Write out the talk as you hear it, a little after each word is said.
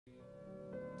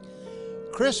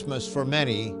Christmas, for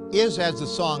many, is, as the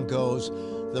song goes,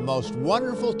 the most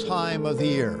wonderful time of the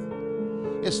year.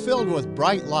 It's filled with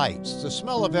bright lights, the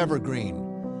smell of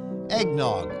evergreen,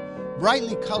 eggnog,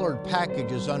 brightly colored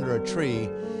packages under a tree,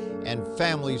 and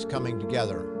families coming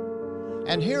together.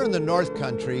 And here in the North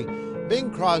Country,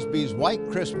 Bing Crosby's White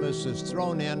Christmas is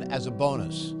thrown in as a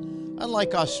bonus,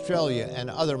 unlike Australia and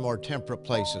other more temperate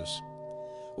places.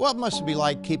 What must it be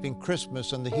like keeping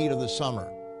Christmas in the heat of the summer?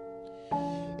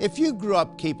 If you grew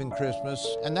up keeping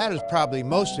Christmas, and that is probably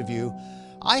most of you,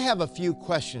 I have a few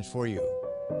questions for you.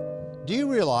 Do you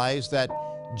realize that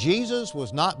Jesus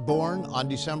was not born on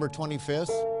December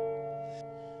 25th?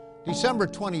 December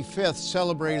 25th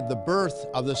celebrated the birth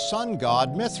of the sun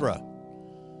god Mithra.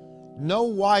 No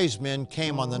wise men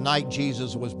came on the night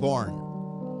Jesus was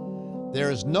born. There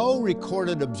is no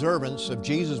recorded observance of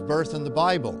Jesus' birth in the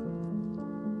Bible.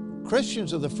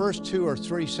 Christians of the first 2 or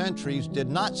 3 centuries did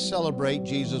not celebrate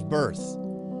Jesus' birth.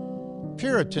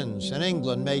 Puritans in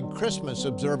England made Christmas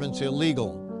observance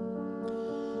illegal.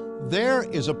 There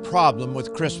is a problem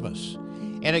with Christmas,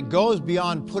 and it goes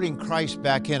beyond putting Christ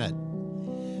back in it.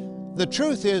 The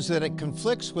truth is that it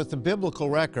conflicts with the biblical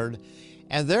record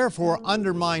and therefore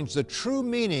undermines the true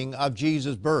meaning of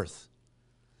Jesus' birth.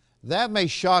 That may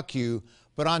shock you,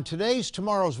 but on today's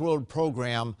Tomorrow's World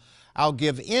program, I'll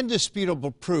give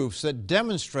indisputable proofs that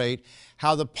demonstrate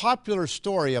how the popular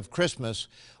story of Christmas,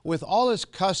 with all its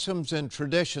customs and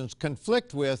traditions,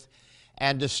 conflict with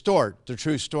and distort the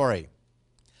true story.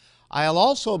 I'll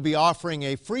also be offering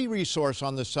a free resource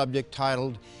on the subject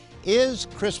titled, Is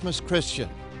Christmas Christian?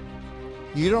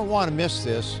 You don't want to miss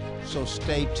this, so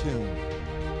stay tuned.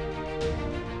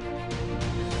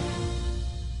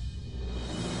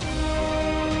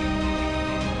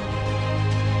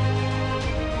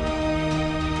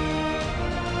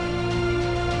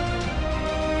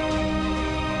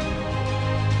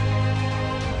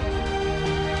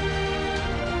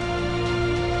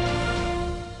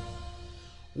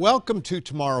 Welcome to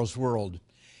Tomorrow's World,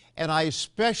 and I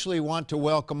especially want to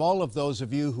welcome all of those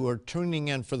of you who are tuning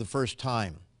in for the first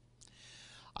time.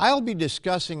 I'll be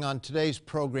discussing on today's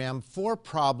program 4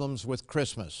 problems with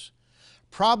Christmas,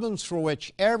 problems for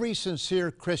which every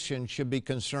sincere Christian should be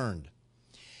concerned.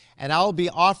 And I'll be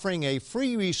offering a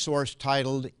free resource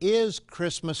titled, Is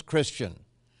Christmas Christian?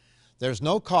 There's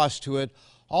no cost to it.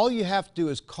 All you have to do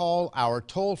is call our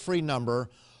toll-free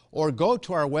number or go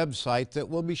to our website that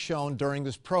will be shown during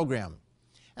this program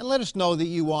and let us know that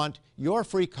you want your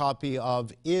free copy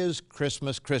of Is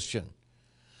Christmas Christian?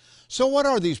 So what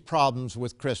are these problems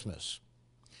with Christmas?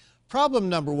 Problem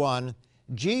number 1,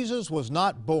 Jesus was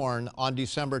not born on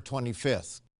December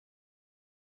 25th.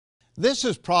 This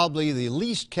is probably the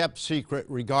least kept secret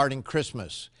regarding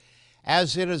Christmas,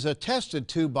 as it is attested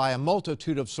to by a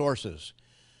multitude of sources.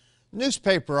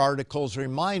 Newspaper articles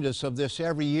remind us of this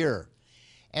every year,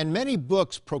 and many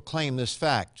books proclaim this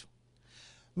fact.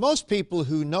 Most people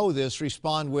who know this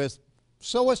respond with,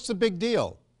 so what's the big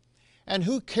deal? And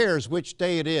who cares which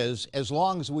day it is as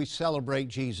long as we celebrate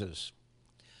Jesus?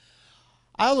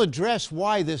 I'll address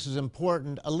why this is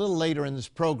important a little later in this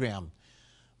program.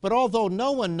 But although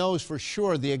no one knows for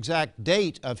sure the exact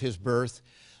date of his birth,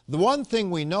 the one thing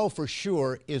we know for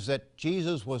sure is that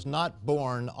Jesus was not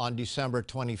born on December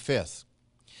 25th.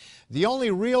 The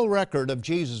only real record of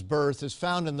Jesus' birth is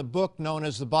found in the book known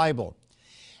as the Bible.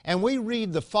 And we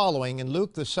read the following in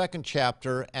Luke, the 2nd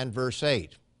chapter, and verse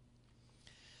 8.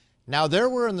 Now there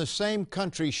were in the same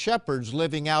country shepherds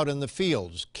living out in the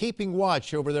fields, keeping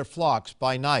watch over their flocks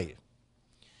by night.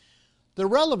 The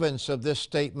relevance of this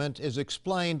statement is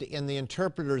explained in the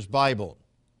Interpreter's Bible.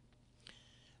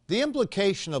 The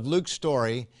implication of Luke's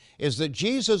story is that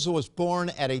Jesus was born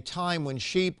at a time when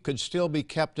sheep could still be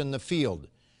kept in the field,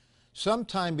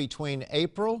 sometime between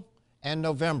April and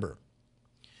November.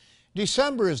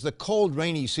 December is the cold,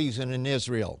 rainy season in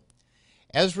Israel.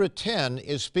 Ezra 10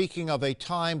 is speaking of a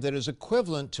time that is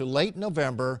equivalent to late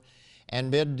November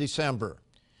and mid-December,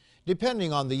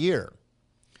 depending on the year.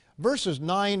 Verses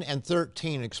 9 and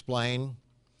 13 explain,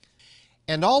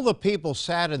 And all the people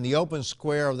sat in the open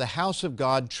square of the house of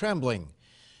God trembling,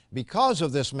 because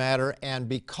of this matter and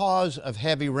because of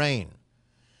heavy rain.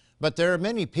 But there are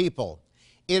many people.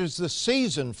 It is the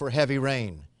season for heavy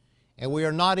rain, and we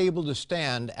are not able to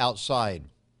stand outside.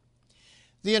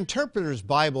 The Interpreter's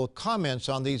Bible comments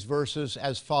on these verses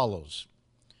as follows.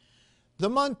 The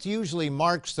month usually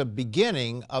marks the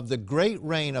beginning of the great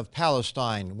rain of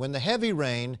Palestine, when the heavy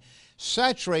rain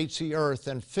saturates the earth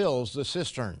and fills the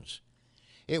cisterns.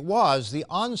 It was the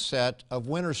onset of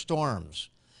winter storms,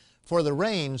 for the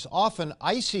rains, often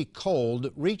icy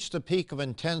cold, reached the peak of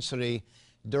intensity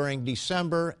during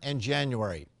December and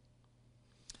January.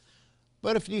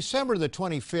 But if December the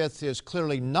 25th is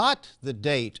clearly not the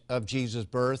date of Jesus'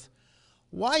 birth,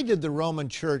 why did the Roman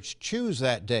Church choose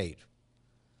that date?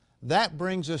 That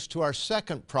brings us to our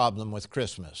second problem with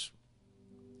Christmas.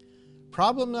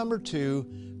 Problem number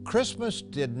 2, Christmas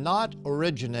did not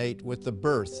originate with the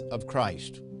birth of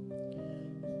Christ.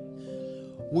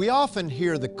 We often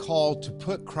hear the call to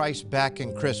put Christ back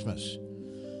in Christmas.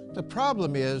 The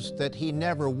problem is that He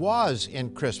never was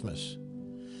in Christmas.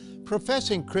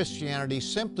 Professing Christianity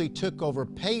simply took over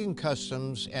pagan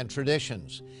customs and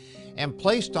traditions and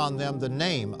placed on them the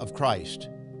name of Christ.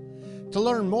 To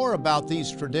learn more about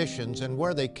these traditions and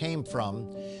where they came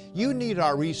from, you need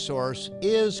our resource,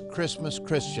 Is Christmas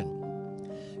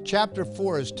Christian? Chapter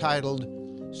 4 is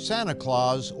titled Santa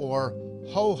Claus or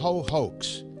Ho Ho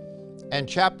Hoax, and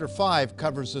Chapter 5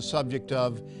 covers the subject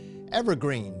of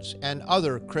evergreens and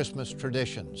other Christmas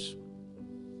traditions.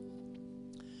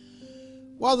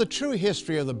 While the true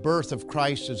history of the birth of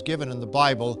Christ is given in the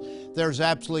Bible, there's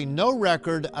absolutely no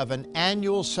record of an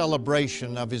annual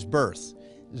celebration of His birth.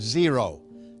 Zero.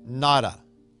 Nada.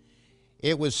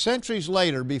 It was centuries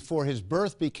later before His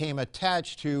birth became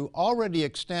attached to already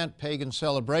extant pagan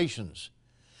celebrations.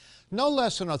 No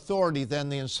less an authority than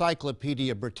the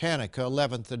Encyclopedia Britannica,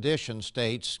 11th edition,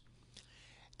 states,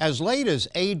 as late as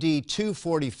AD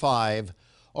 245,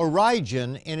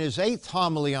 Origen, in his 8th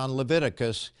homily on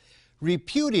Leviticus,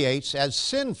 repudiates as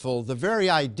sinful the very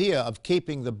idea of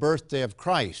keeping the birthday of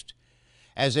Christ,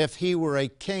 as if He were a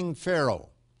king pharaoh.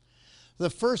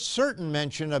 The first certain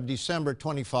mention of December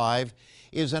 25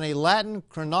 is in a Latin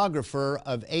chronographer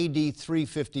of AD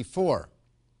 354.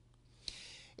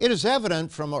 It is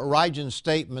evident from Origen's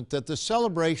statement that the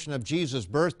celebration of Jesus'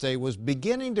 birthday was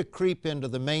beginning to creep into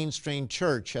the mainstream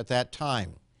church at that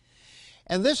time.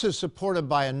 And this is supported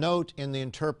by a note in the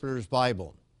Interpreter's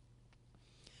Bible.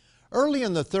 Early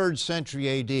in the 3rd century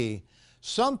AD,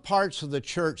 some parts of the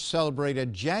church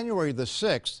celebrated January the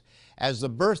 6th as the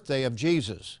birthday of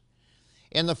Jesus.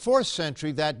 In the 4th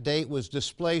century, that date was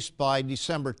displaced by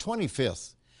December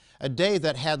 25th, a day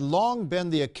that had long been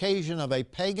the occasion of a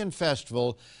pagan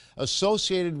festival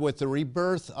associated with the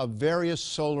rebirth of various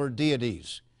solar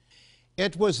deities.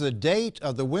 It was the date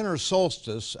of the winter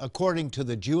solstice according to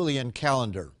the Julian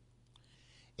calendar.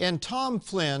 In Tom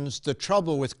Flynn's The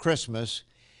Trouble with Christmas,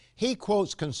 he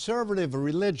quotes conservative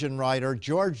religion writer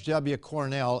George W.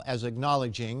 Cornell as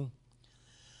acknowledging,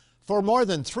 "For more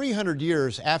than 300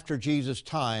 years after Jesus'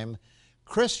 time,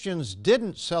 Christians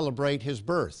didn't celebrate His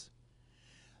birth.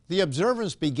 The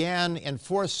observance began in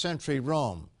 4th century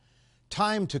Rome,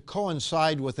 timed to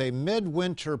coincide with a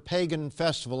midwinter pagan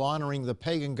festival honoring the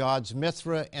pagan gods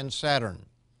Mithra and Saturn.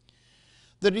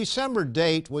 The December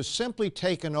date was simply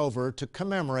taken over to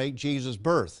commemorate Jesus'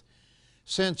 birth,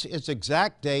 since its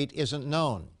exact date isn't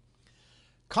known.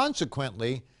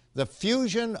 Consequently, the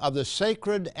fusion of the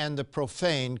sacred and the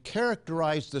profane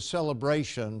characterized the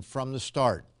celebration from the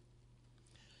start.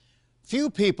 Few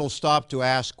people stop to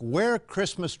ask where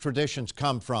Christmas traditions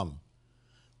come from.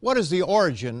 What is the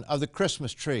origin of the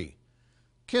Christmas tree?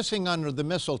 Kissing under the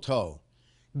mistletoe,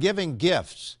 giving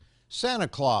gifts, Santa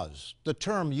Claus, the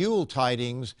term Yule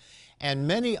tidings, and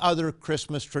many other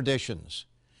Christmas traditions.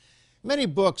 Many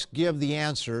books give the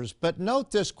answers, but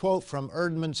note this quote from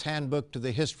Erdman's Handbook to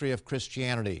the History of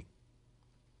Christianity.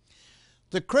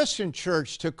 The Christian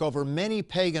church took over many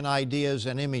pagan ideas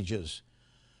and images.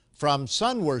 From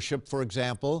sun worship, for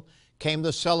example, came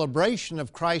the celebration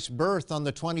of Christ's birth on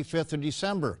the 25th of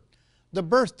December, the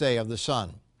birthday of the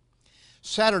sun.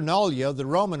 Saturnalia, the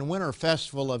Roman winter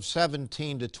festival of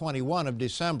 17 to 21 of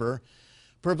December,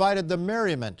 provided the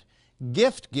merriment,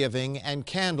 gift-giving, and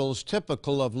candles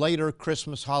typical of later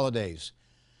Christmas holidays.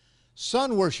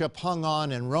 Sun worship hung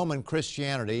on in Roman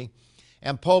Christianity,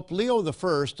 and Pope Leo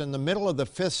I, in the middle of the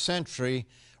 5th century,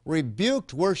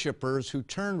 rebuked worshipers who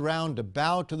turned round to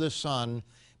bow to the sun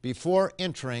before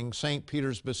entering St.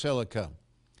 Peter's Basilica.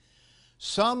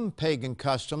 Some pagan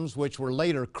customs, which were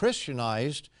later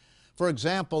Christianized, for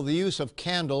example, the use of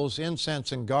candles,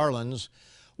 incense, and garlands,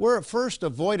 were at first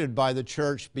avoided by the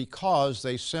church because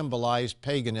they symbolized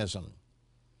paganism.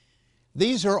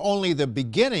 These are only the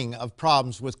beginning of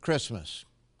problems with Christmas.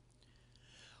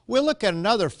 We'll look at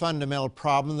another fundamental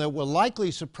problem that will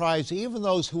likely surprise even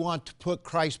those who want to put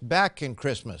Christ back in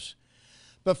Christmas.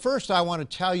 But first, I want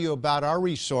to tell you about our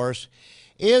resource,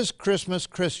 Is Christmas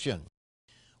Christian?,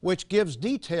 which gives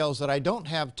details that I don't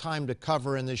have time to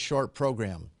cover in this short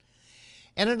program.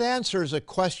 And it answers a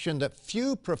question that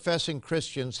few professing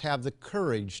Christians have the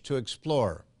courage to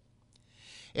explore.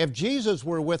 If Jesus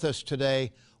were with us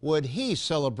today, would He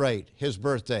celebrate His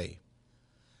birthday?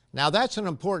 Now that's an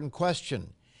important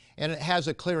question, and it has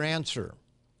a clear answer.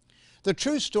 The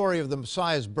true story of the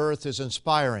Messiah's birth is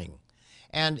inspiring,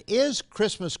 and Is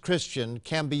Christmas Christian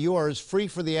can be yours free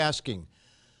for the asking.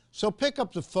 So pick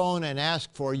up the phone and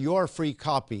ask for your free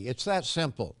copy. It's that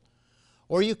simple.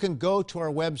 Or you can go to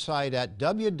our website at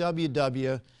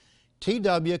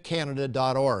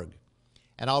www.twcanada.org.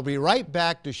 And I'll be right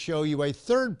back to show you a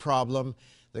third problem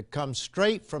that comes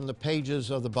straight from the pages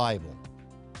of the Bible.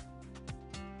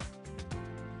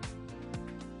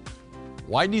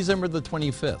 Why December the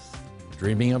 25th?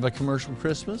 Dreaming of a commercial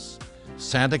Christmas?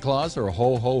 Santa Claus or a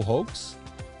ho-ho hoax?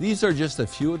 These are just a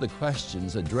few of the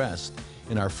questions addressed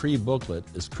in our free booklet,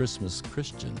 Is Christmas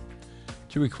Christian?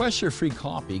 To request your free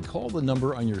copy, call the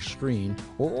number on your screen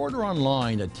or order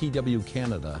online at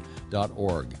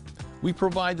twcanada.org. We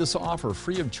provide this offer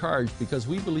free of charge because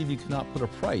we believe you cannot put a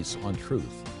price on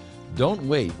truth. Don't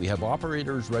wait, we have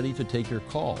operators ready to take your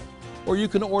call. Or you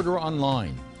can order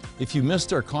online. If you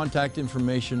missed our contact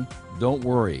information, don't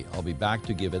worry, I'll be back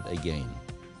to give it again.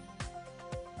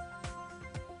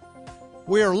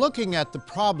 We are looking at the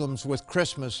problems with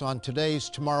Christmas on today's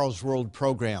Tomorrow's World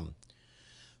program.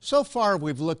 So far,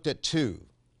 we've looked at two.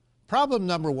 Problem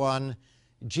number one,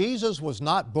 Jesus was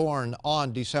not born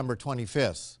on December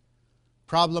 25th.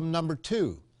 Problem number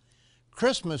two,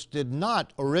 Christmas did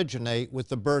not originate with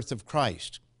the birth of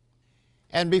Christ.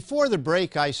 And before the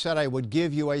break, I said I would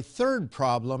give you a third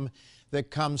problem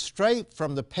that comes straight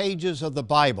from the pages of the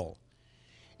Bible.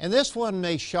 And this one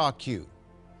may shock you.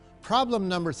 Problem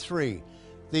number three,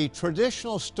 the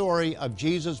traditional story of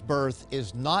Jesus' birth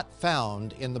is not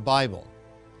found in the Bible.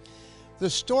 The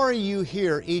story you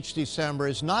hear each December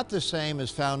is not the same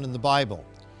as found in the Bible.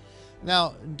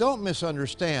 Now, don't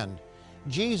misunderstand.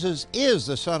 Jesus is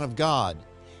the Son of God,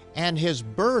 and His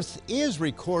birth is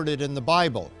recorded in the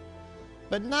Bible,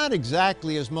 but not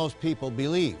exactly as most people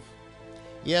believe.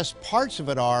 Yes, parts of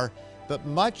it are, but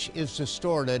much is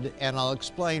distorted, and I'll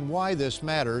explain why this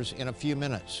matters in a few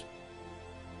minutes.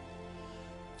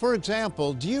 For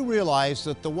example, do you realize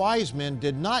that the wise men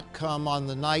did not come on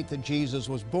the night that Jesus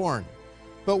was born,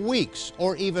 but weeks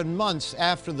or even months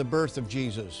after the birth of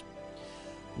Jesus?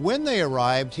 When they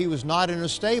arrived, He was not in a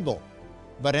stable,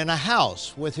 but in a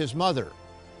house with His mother.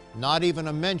 Not even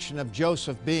a mention of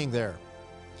Joseph being there.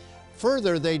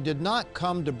 Further, they did not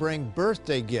come to bring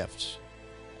birthday gifts.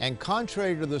 And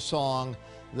contrary to the song,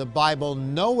 the Bible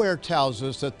nowhere tells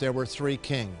us that there were three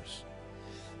kings.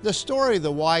 The story of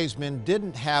the wise men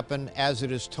didn't happen as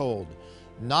it is told,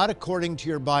 not according to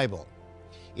your Bible.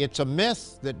 It's a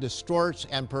myth that distorts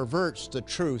and perverts the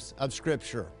truth of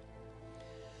Scripture.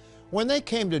 When they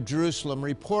came to Jerusalem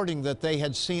reporting that they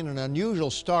had seen an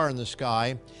unusual star in the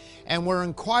sky and were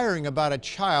inquiring about a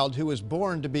child who was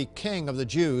born to be king of the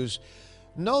Jews,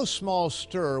 no small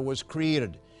stir was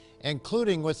created,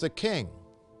 including with the king.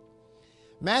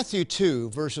 Matthew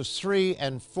 2, verses 3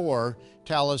 and 4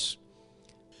 tell us,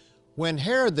 "When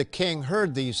Herod the king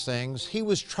heard these things, he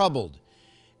was troubled,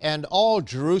 and all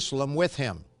Jerusalem with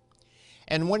him.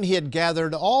 And when he had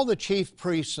gathered all the chief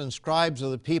priests and scribes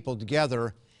of the people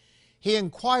together, he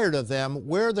inquired of them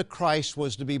where the Christ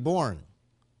was to be born.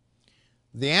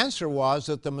 The answer was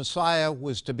that the Messiah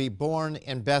was to be born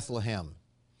in Bethlehem.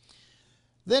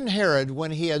 Then Herod,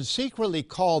 when he had secretly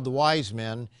called the wise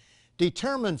men,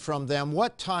 determined from them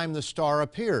what time the star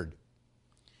appeared.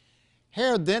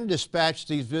 Herod then dispatched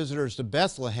these visitors to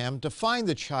Bethlehem to find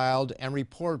the child and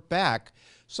report back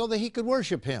so that he could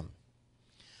worship him.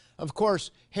 Of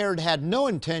course, Herod had no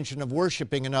intention of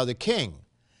worshiping another king.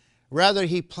 Rather,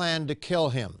 he planned to kill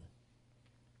him.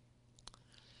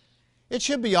 It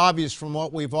should be obvious from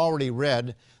what we've already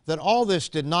read that all this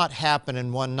did not happen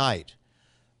in one night.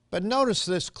 But notice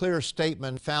this clear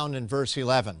statement found in verse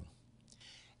 11.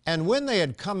 "And when they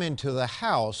had come into the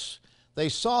house, they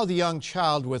saw the young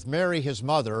child with Mary his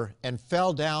mother, and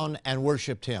fell down and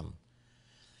worshiped him."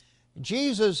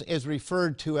 Jesus is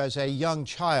referred to as a young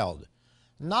child,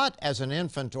 not as an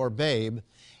infant or babe,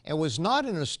 and was not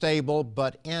in a stable,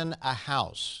 but in a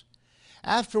house.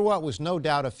 After what was no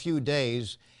doubt a few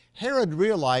days, Herod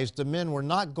realized the men were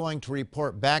not going to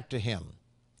report back to him.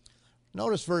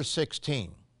 Notice verse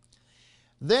 16.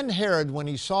 "Then Herod, when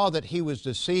he saw that he was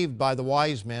deceived by the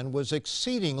wise men, was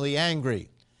exceedingly angry.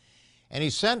 And he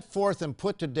sent forth and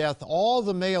put to death all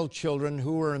the male children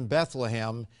who were in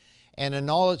Bethlehem and in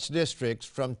all its districts,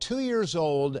 from 2 years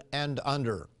old and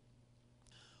under."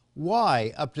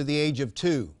 Why up to the age of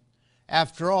 2?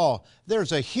 After all,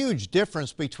 there's a huge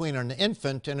difference between an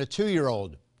infant and a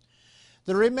 2-year-old.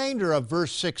 The remainder of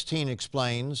verse 16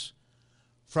 explains,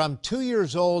 "From 2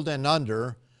 years old and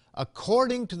under,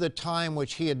 according to the time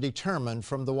which he had determined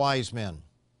from the wise men."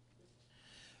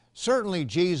 Certainly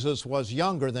Jesus was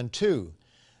younger than 2,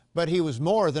 but he was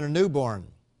more than a newborn.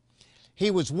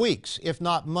 He was weeks, if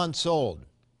not months old.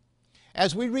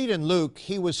 As we read in Luke,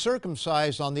 he was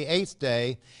circumcised on the 8th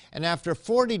day, and after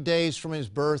 40 days from his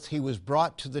birth, he was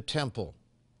brought to the temple.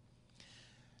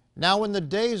 Now when the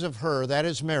days of her, that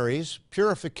is Mary's,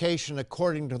 purification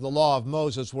according to the law of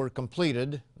Moses were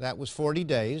completed, that was 40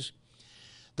 days,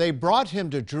 they brought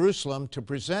him to Jerusalem to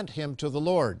present him to the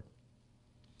Lord.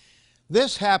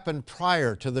 This happened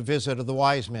prior to the visit of the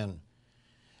wise men.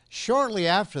 Shortly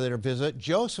after their visit,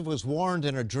 Joseph was warned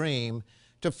in a dream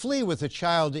to flee with the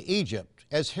child to Egypt,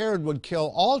 as Herod would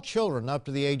kill all children up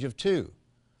to the age of 2.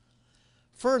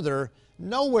 Further,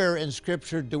 nowhere in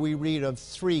Scripture do we read of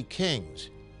 3 kings.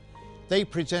 They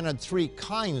presented 3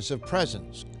 kinds of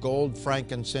presents: gold,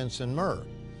 frankincense, and myrrh.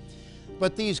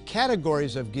 But these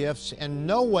categories of gifts in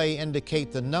no way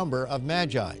indicate the number of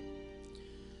magi.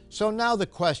 So now the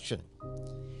question: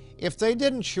 if they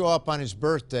didn't show up on his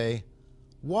birthday,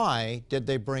 why did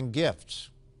they bring gifts?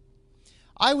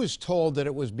 I was told that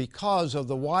it was because of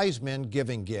the wise men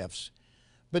giving gifts.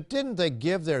 But didn't they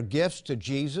give their gifts to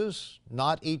Jesus,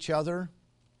 not each other?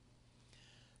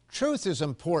 Truth is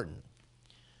important.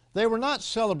 They were not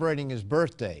celebrating his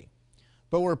birthday,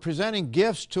 but were presenting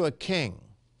gifts to a king.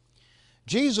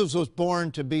 Jesus was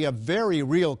born to be a very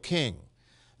real king.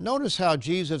 Notice how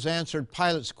Jesus answered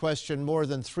Pilate's question more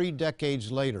than 3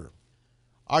 decades later.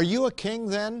 "Are you a king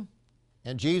then?"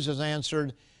 And Jesus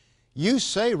answered, "You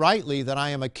say rightly that I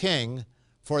am a king.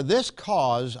 For this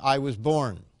cause I was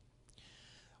born."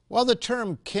 While the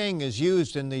term king is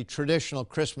used in the traditional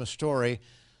Christmas story,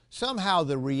 somehow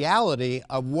the reality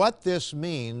of what this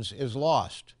means is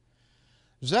lost.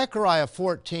 Zechariah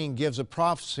 14 gives a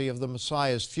prophecy of the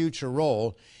Messiah's future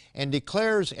role and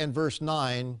declares in verse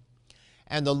 9,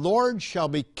 "And the Lord shall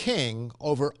be king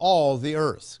over all the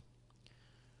earth."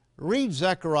 Read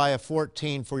Zechariah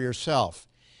 14 for yourself,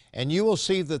 and you will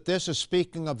see that this is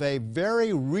speaking of a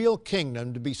very real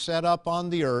kingdom to be set up on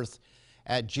the earth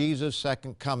at Jesus'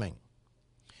 second coming.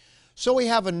 So we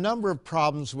have a number of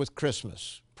problems with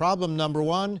Christmas. Problem number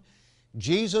 1,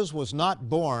 Jesus was not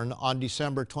born on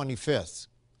December 25th.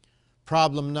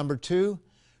 Problem number 2,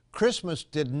 Christmas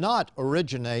did not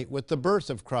originate with the birth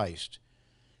of Christ.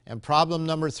 And problem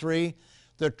number 3,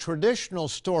 the traditional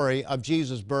story of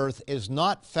Jesus' birth is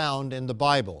not found in the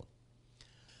Bible.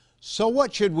 So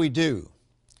what should we do?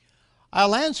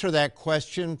 I'll answer that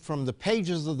question from the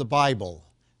pages of the Bible,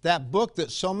 that book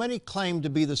that so many claim to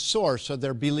be the source of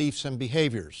their beliefs and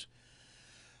behaviors.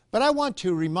 But I want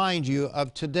to remind you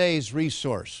of today's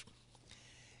resource.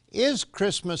 Is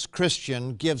Christmas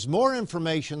Christian gives more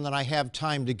information than I have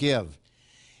time to give,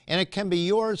 and it can be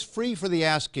yours free for the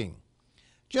asking.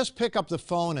 Just pick up the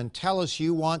phone and tell us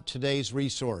you want today's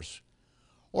resource.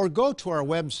 Or go to our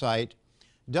website,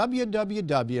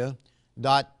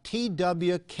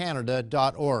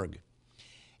 www.twcanada.org,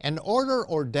 and order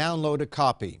or download a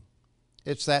copy.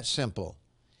 It's that simple.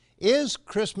 Is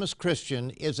Christmas Christian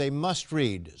is a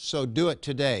must-read, so do it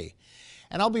today.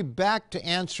 And I'll be back to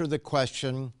answer the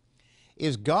question,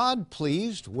 is God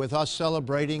pleased with us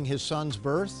celebrating His Son's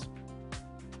birth?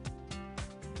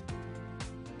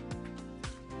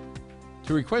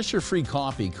 To request your free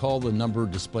copy, call the number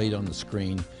displayed on the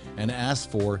screen and ask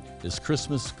for Is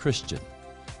Christmas Christian?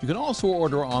 You can also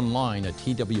order online at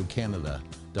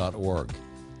twcanada.org.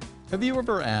 Have you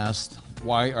ever asked,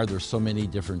 why are there so many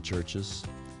different churches?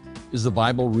 Is the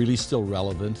Bible really still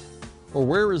relevant? Or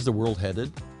where is the world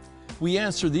headed? We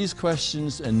answer these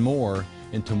questions and more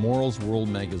in Tomorrow's World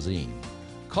magazine.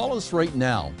 Call us right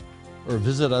now or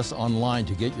visit us online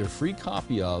to get your free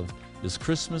copy of Is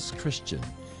Christmas Christian?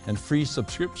 And free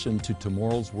subscription to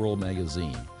Tomorrow's World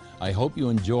magazine. I hope you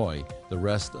enjoy the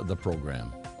rest of the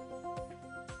program.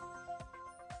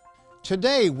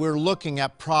 Today we're looking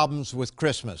at problems with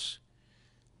Christmas.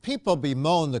 People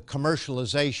bemoan the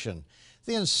commercialization,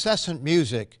 the incessant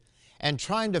music, and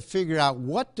trying to figure out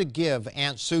what to give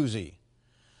Aunt Susie.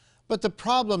 But the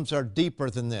problems are deeper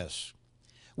than this.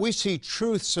 We see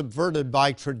truth subverted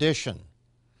by tradition.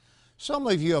 Some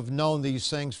of you have known these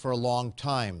things for a long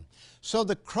time. So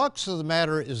the crux of the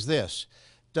matter is this: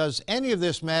 does any of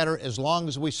this matter as long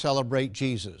as we celebrate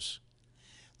Jesus?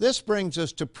 This brings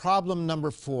us to problem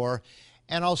number 4,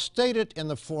 and I'll state it in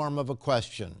the form of a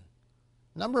question.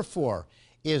 Number 4,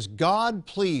 is God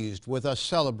pleased with us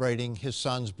celebrating His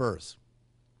Son's birth?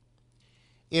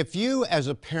 If you as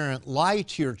a parent lie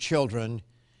to your children,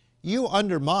 you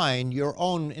undermine your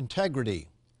own integrity.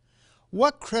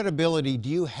 What credibility do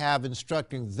you have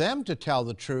instructing them to tell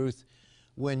the truth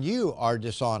when you are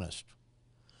dishonest?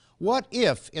 What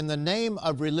if, in the name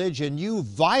of religion, you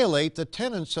violate the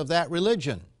tenets of that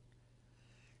religion?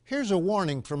 Here's a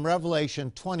warning from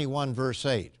Revelation 21, verse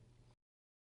 8.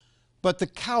 But the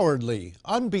cowardly,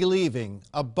 unbelieving,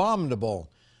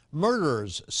 abominable,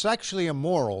 murderers, sexually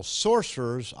immoral,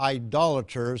 sorcerers,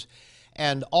 idolaters,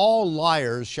 and all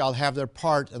liars shall have their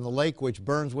part in the lake which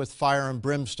burns with fire and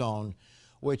brimstone,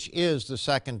 which is the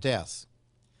second death.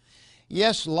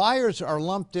 Yes, liars are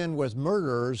lumped in with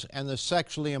murderers and the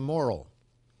sexually immoral.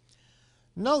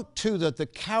 Note, too, that the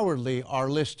cowardly are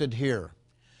listed here.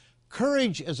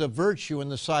 Courage is a virtue in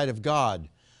the sight of God,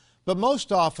 but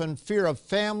most often fear of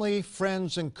family,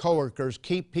 friends, and coworkers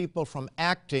keep people from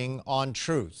acting on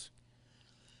truth.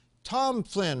 Tom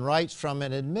Flynn writes from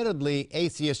an admittedly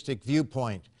atheistic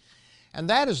viewpoint, and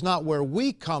that is not where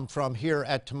we come from here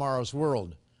at Tomorrow's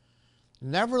World.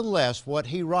 Nevertheless, what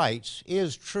he writes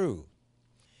is true.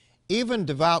 Even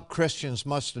devout Christians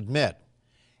must admit,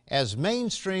 as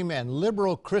mainstream and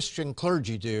liberal Christian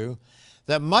clergy do,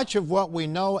 that much of what we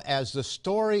know as the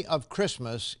story of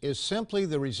Christmas is simply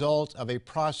the result of a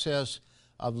process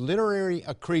of literary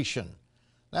accretion.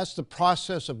 That's the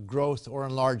process of growth or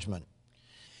enlargement.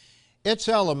 Its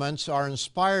elements are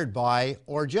inspired by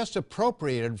or just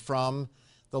appropriated from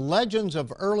the legends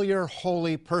of earlier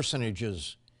holy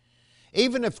personages.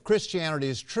 Even if Christianity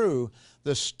is true,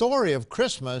 the story of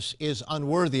Christmas is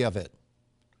unworthy of it.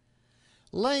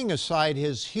 Laying aside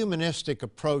his humanistic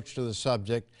approach to the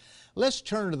subject, let's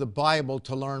turn to the Bible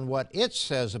to learn what it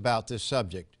says about this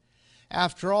subject.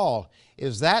 After all,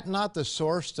 is that not the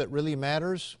source that really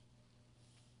matters?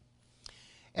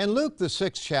 In Luke, the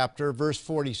 6th chapter, verse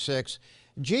 46,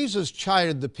 Jesus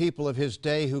chided the people of his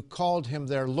day who called him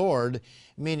their Lord,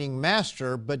 meaning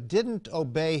Master, but didn't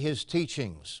obey his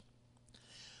teachings.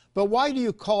 But why do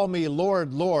you call me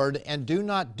Lord, Lord, and do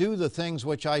not do the things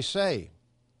which I say?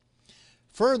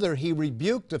 Further, he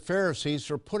rebuked the Pharisees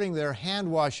for putting their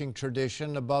hand-washing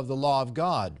tradition above the law of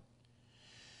God.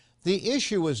 The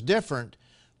issue was different,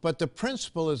 but the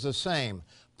principle is the same,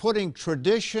 putting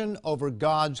tradition over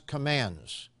God's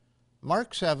commands.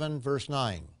 Mark 7, verse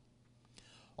 9.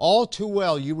 All too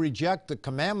well you reject the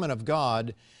commandment of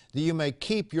God that you may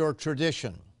keep your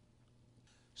tradition.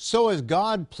 So is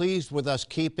God pleased with us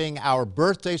keeping our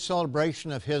birthday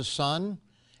celebration of His Son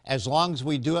as long as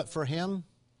we do it for Him?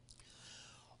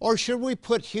 Or should we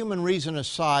put human reason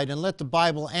aside and let the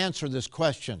Bible answer this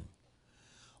question?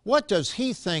 What does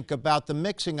He think about the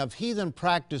mixing of heathen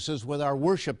practices with our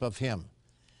worship of Him?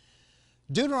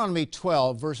 Deuteronomy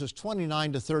 12, verses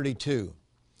 29 to 32.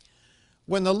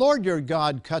 When the Lord your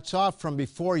God cuts off from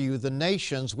before you the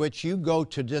nations which you go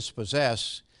to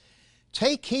dispossess,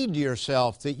 take heed to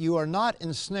yourself that you are not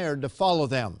ensnared to follow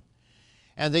them,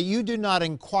 and that you do not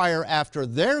inquire after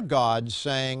their gods,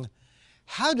 saying,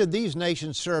 how did these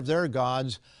nations serve their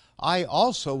gods? I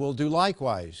also will do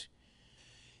likewise.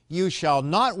 You shall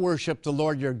not worship the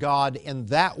Lord your God in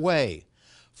that way,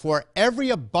 for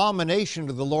every abomination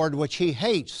to the Lord which He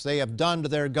hates they have done to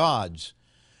their gods.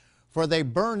 For they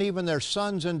burn even their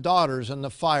sons and daughters in the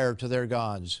fire to their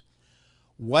gods.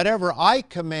 Whatever I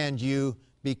command you,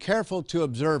 be careful to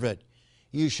observe it.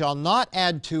 You shall not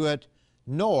add to it,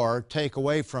 nor take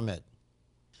away from it.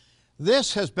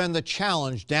 This has been the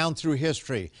challenge down through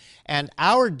history, and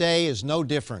our day is no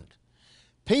different.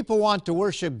 People want to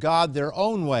worship God their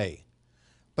own way,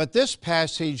 but this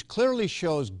passage clearly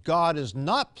shows God is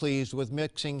not pleased with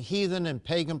mixing heathen and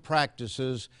pagan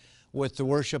practices with the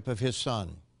worship of His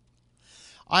Son.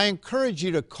 I encourage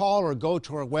you to call or go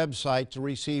to our website to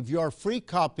receive your free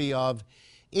copy of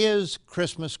Is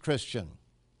Christmas Christian?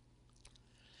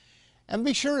 And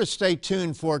be sure to stay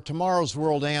tuned for Tomorrow's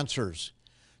World Answers.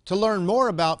 To learn more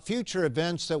about future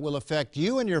events that will affect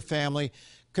you and your family,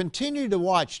 continue to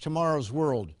watch Tomorrow's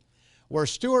World, where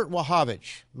Stuart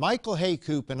Wachowicz, Michael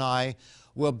Haycoop, and I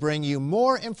will bring you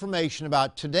more information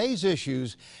about today's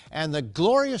issues and the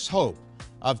glorious hope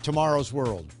of tomorrow's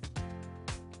world.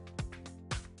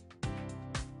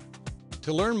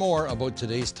 To learn more about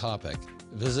today's topic,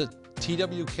 visit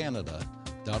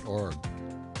twcanada.org.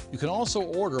 You can also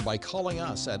order by calling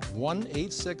us at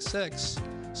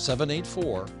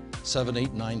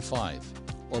 1-866-784-7895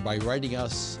 or by writing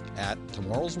us at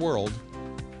Tomorrow's World,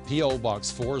 P.O. Box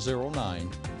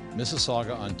 409,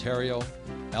 Mississauga, Ontario,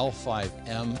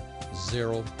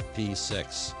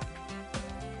 L5M0P6.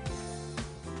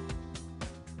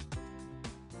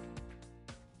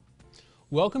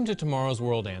 Welcome to Tomorrow's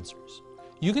World Answers.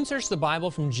 You can search the Bible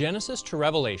from Genesis to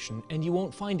Revelation and you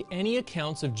won't find any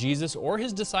accounts of Jesus or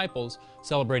His disciples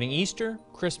celebrating Easter,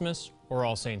 Christmas, or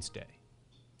All Saints' Day.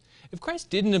 If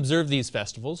Christ didn't observe these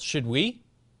festivals, should we?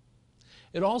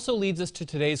 It also leads us to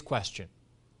today's question: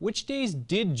 which days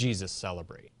did Jesus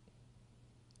celebrate?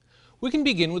 We can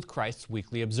begin with Christ's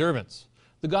weekly observance.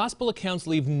 The Gospel accounts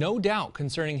leave no doubt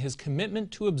concerning his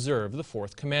commitment to observe the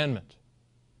fourth commandment.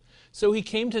 So he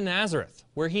came to Nazareth,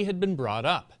 where he had been brought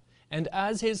up, and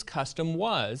as his custom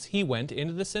was, he went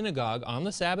into the synagogue on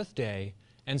the Sabbath day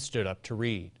and stood up to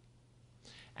read.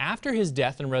 After his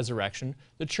death and resurrection,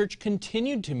 the church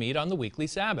continued to meet on the weekly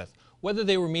Sabbath, whether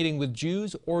they were meeting with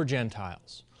Jews or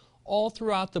Gentiles. All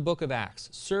throughout the book of Acts,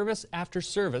 service after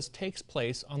service takes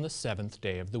place on the seventh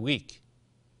day of the week.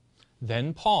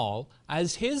 Then Paul,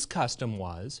 as his custom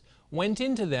was, went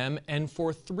into them and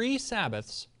for 3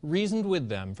 Sabbaths reasoned with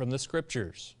them from the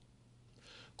Scriptures.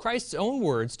 Christ's own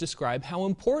words describe how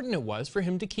important it was for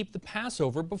him to keep the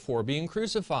Passover before being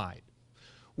crucified.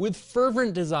 With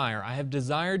fervent desire I have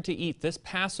desired to eat this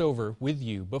Passover with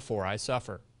you before I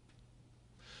suffer.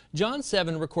 John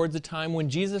 7 records a time when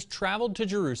Jesus traveled to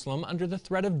Jerusalem under the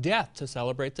threat of death to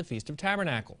celebrate the Feast of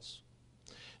Tabernacles.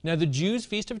 Now the Jews'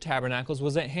 Feast of Tabernacles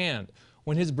was at hand.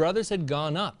 When his brothers had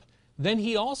gone up, then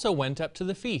he also went up to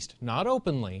the feast, not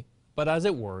openly, but as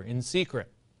it were in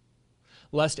secret.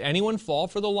 Lest anyone fall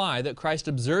for the lie that Christ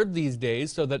observed these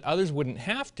days so that others wouldn't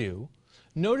have to,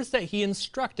 notice that he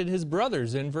instructed his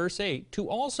brothers in verse 8 to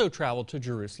also travel to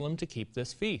Jerusalem to keep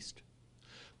this feast.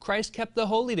 Christ kept the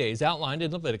holy days outlined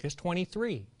in Leviticus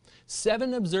 23,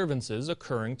 7 observances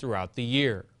occurring throughout the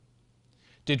year.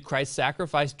 Did Christ's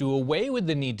sacrifice do away with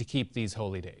the need to keep these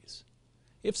holy days?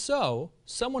 If so,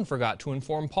 someone forgot to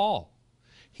inform Paul.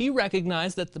 He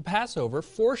recognized that the Passover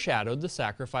foreshadowed the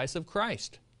sacrifice of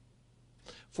Christ.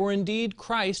 For indeed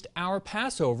Christ, our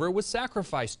Passover, was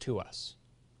sacrificed to us.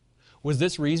 Was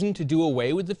this reason to do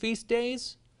away with the feast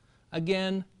days?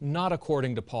 Again, not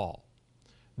according to Paul.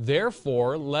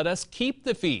 Therefore, let us keep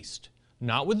the feast,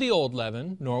 not with the old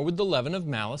leaven, nor with the leaven of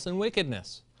malice and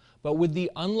wickedness, but with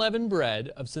the unleavened bread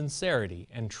of sincerity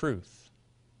and truth.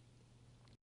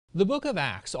 The book of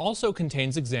Acts also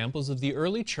contains examples of the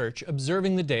early church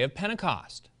observing the day of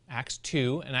Pentecost, Acts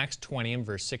 2 and Acts 20 and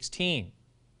verse 16.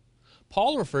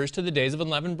 Paul refers to the days of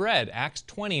unleavened bread, Acts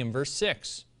 20 and verse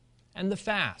 6, and the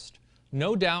fast,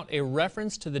 no doubt a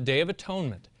reference to the Day of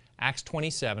Atonement, Acts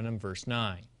 27 and verse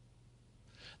 9.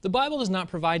 The Bible does not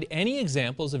provide any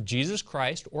examples of Jesus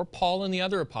Christ or Paul and the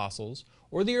other apostles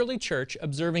or the early church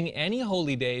observing any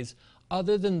holy days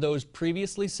other than those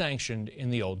previously sanctioned in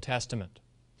the Old Testament.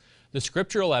 The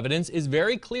scriptural evidence is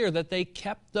very clear that they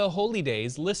kept the holy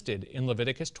days listed in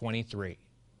Leviticus 23.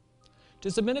 To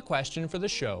submit a question for the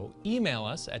show, email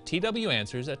us at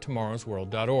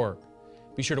twanswers@tomorrowsworld.org.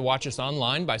 Be sure to watch us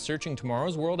online by searching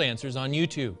Tomorrow's World Answers on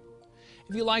YouTube.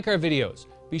 If you like our videos,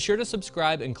 be sure to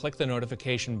subscribe and click the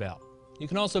notification bell. You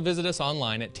can also visit us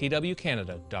online at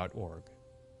twcanada.org.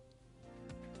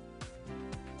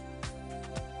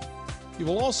 You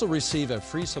will also receive a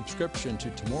free subscription to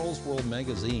Tomorrow's World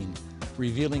magazine,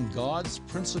 revealing God's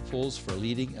principles for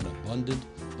leading an abundant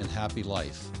and happy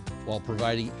life, while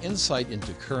providing insight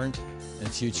into current and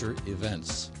future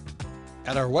events.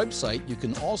 At our website, you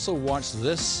can also watch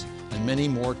this and many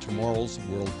more Tomorrow's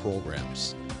World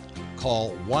programs.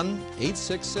 Call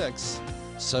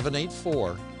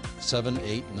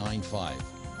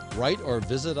 1-866-784-7895. Write or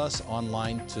visit us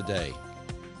online today.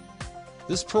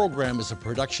 This program is a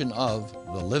production of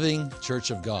the Living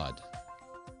Church of God.